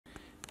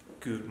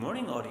Good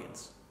morning,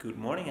 audience. Good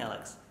morning,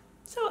 Alex.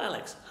 So,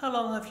 Alex, how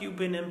long have you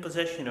been in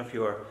possession of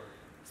your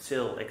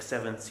Syil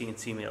X7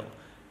 CNC mill?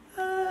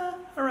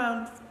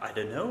 Around, I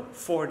don't know,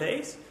 4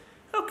 days?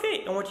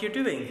 Okay, and what you're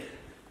doing?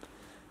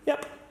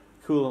 Yep,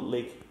 coolant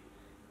leak.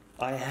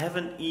 I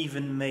haven't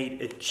even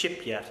made a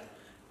chip yet,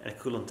 and the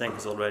coolant tank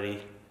is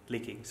already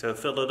leaking. So I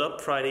filled it up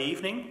Friday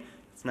evening.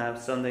 It's now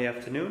Sunday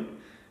afternoon,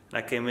 and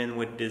I came in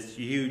with this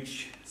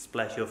huge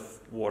splash of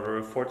water,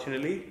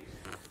 unfortunately.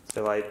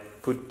 So I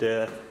put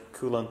the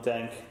coolant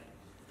tank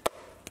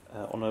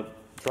on a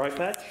dry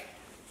patch,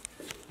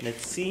 and it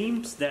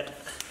seems that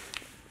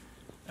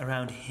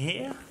around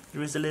here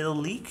there is a little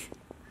leak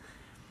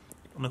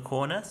on the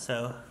corner.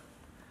 So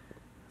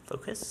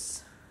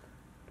focus.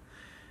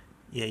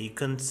 Yeah, you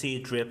couldn't see a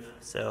drip,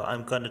 so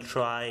I'm gonna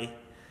try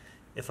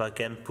if I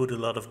can put a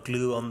lot of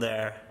glue on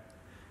there,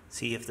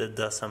 see if that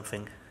does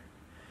something.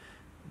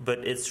 But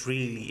it's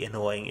really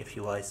annoying if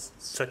you buy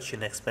such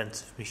an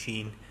expensive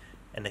machine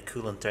and the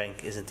coolant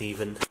tank isn't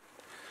even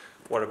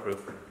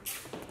waterproof.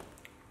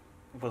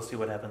 We'll see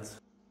what happens.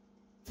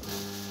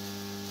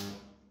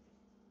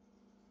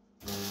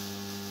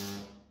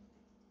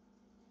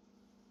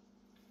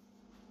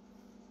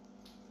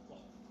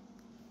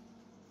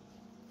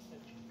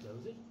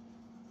 Close it.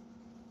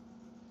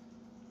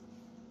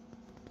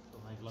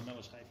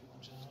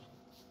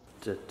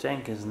 The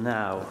tank is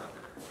now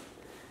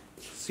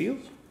sealed.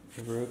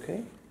 We're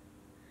okay.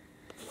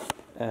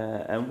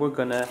 And we're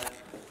gonna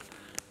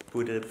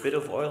put a bit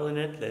of oil in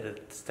it, let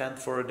it stand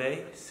for a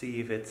day,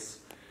 see if it's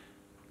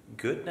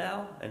good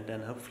now, and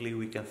then hopefully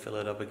we can fill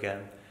it up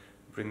again,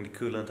 bring the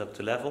coolant up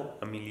to level.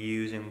 I'm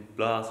using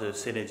Blaze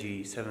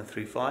Synergy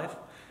 735,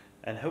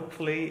 and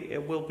hopefully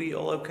it will be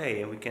all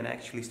okay and we can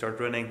actually start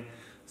running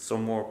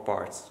some more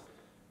parts.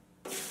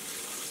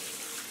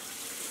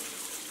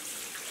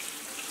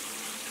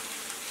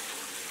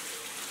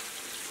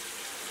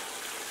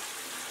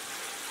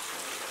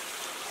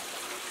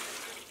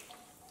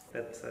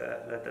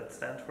 Let that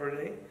stand for a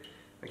day.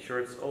 Make sure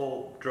it's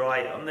all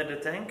dry under the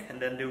tank, and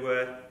then do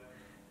a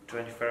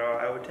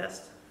 24-hour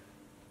test.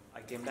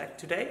 I came back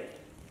today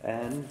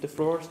and the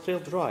floor is still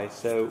dry,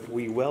 so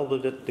we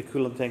welded the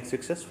coolant tank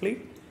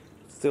successfully.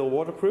 It's still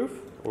waterproof.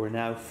 We're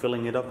now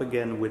filling it up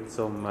again with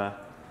some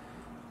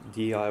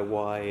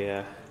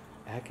DIY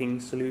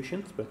hacking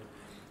solutions, but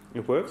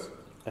it works.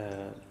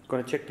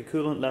 Gonna check the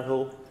coolant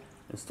level,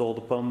 install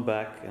the pump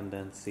back, and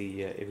then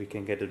see if we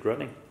can get it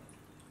running.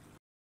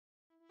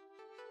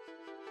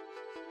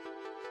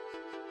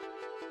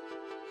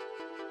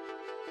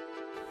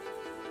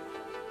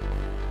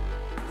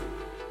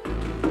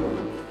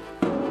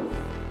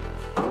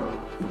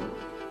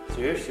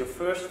 Here's your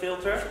first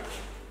filter,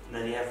 and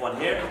then you have one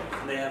here,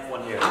 and they have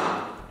one here.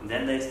 And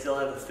then they still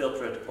have a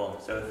filter at the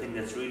pump. So I think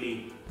that's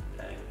really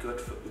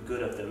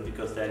good of them,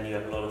 because then you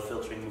have a lot of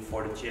filtering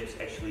before the chips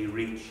actually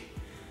reach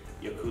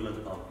your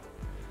coolant pump.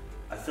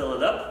 I fill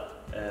it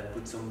up,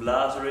 put some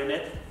blazer in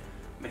it,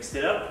 mixed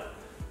it up.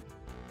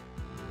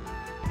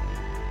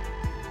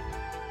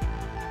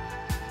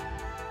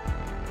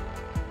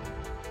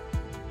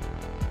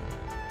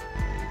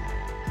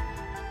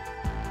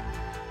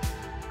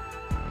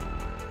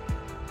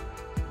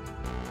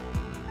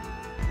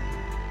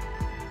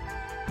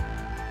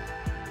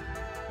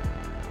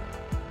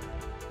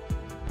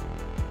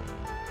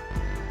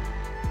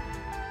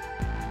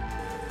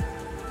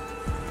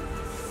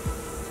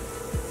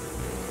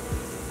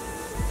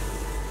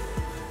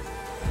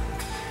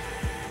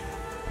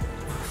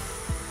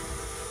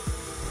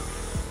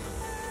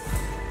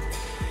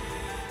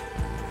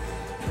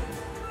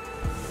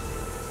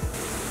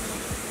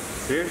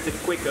 Here's a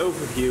quick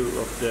overview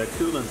of the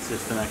coolant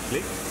system actually.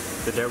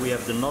 So there we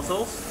have the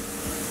nozzles,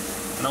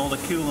 and all the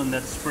coolant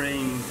that's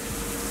spraying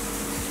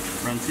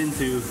runs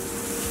into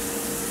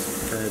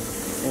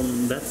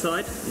on that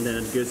side, and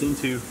then it goes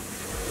into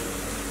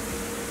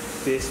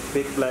this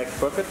big black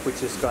bucket,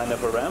 which is kind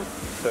of a ramp,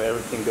 so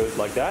everything goes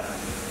like that.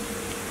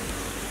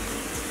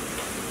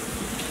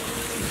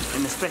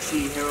 And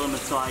especially here on the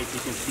side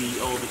you can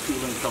see all the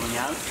coolant coming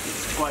out.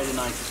 It's quite a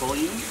nice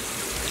volume.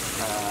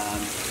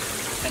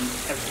 And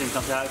everything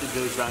comes out, it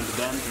goes around the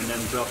bend and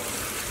then drops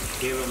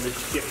here on this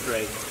shift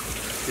tray.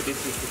 So this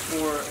is the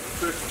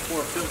first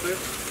four filters,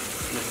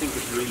 and I think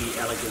it's a really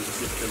elegant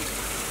system.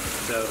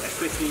 So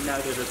especially now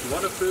that it's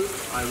waterproof,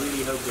 I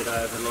really hope that I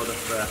have a lot of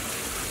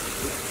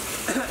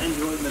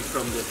enjoyment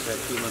from this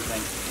coolant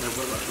tank, and it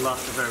will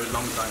last a very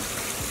long time.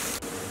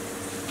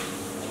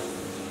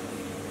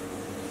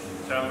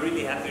 So I'm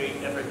really happy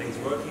everything's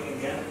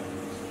working again.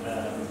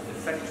 The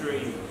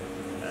factory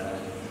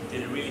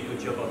did a really good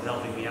job of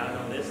helping me out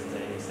on this.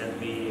 They sent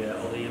me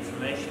all the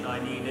information I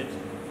needed,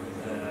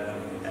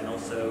 and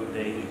also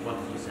they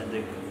wanted to send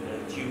a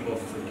tube of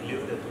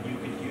glue that you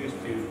could use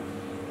to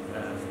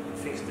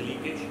fix the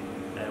leakage.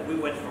 We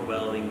went for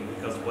welding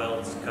because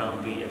welds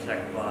can't be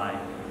attacked by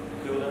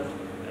coolant,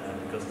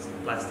 because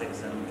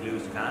plastics and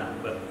glues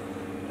can't, but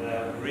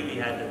really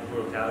had it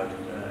worked out.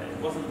 It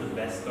wasn't the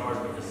best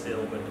start with the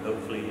Syil, but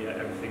hopefully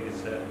everything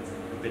is a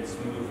bit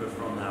smoother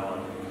from now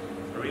on.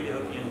 really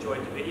hope you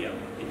enjoyed the video.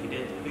 If you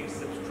did, please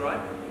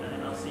subscribe,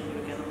 and I'll see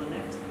you again on the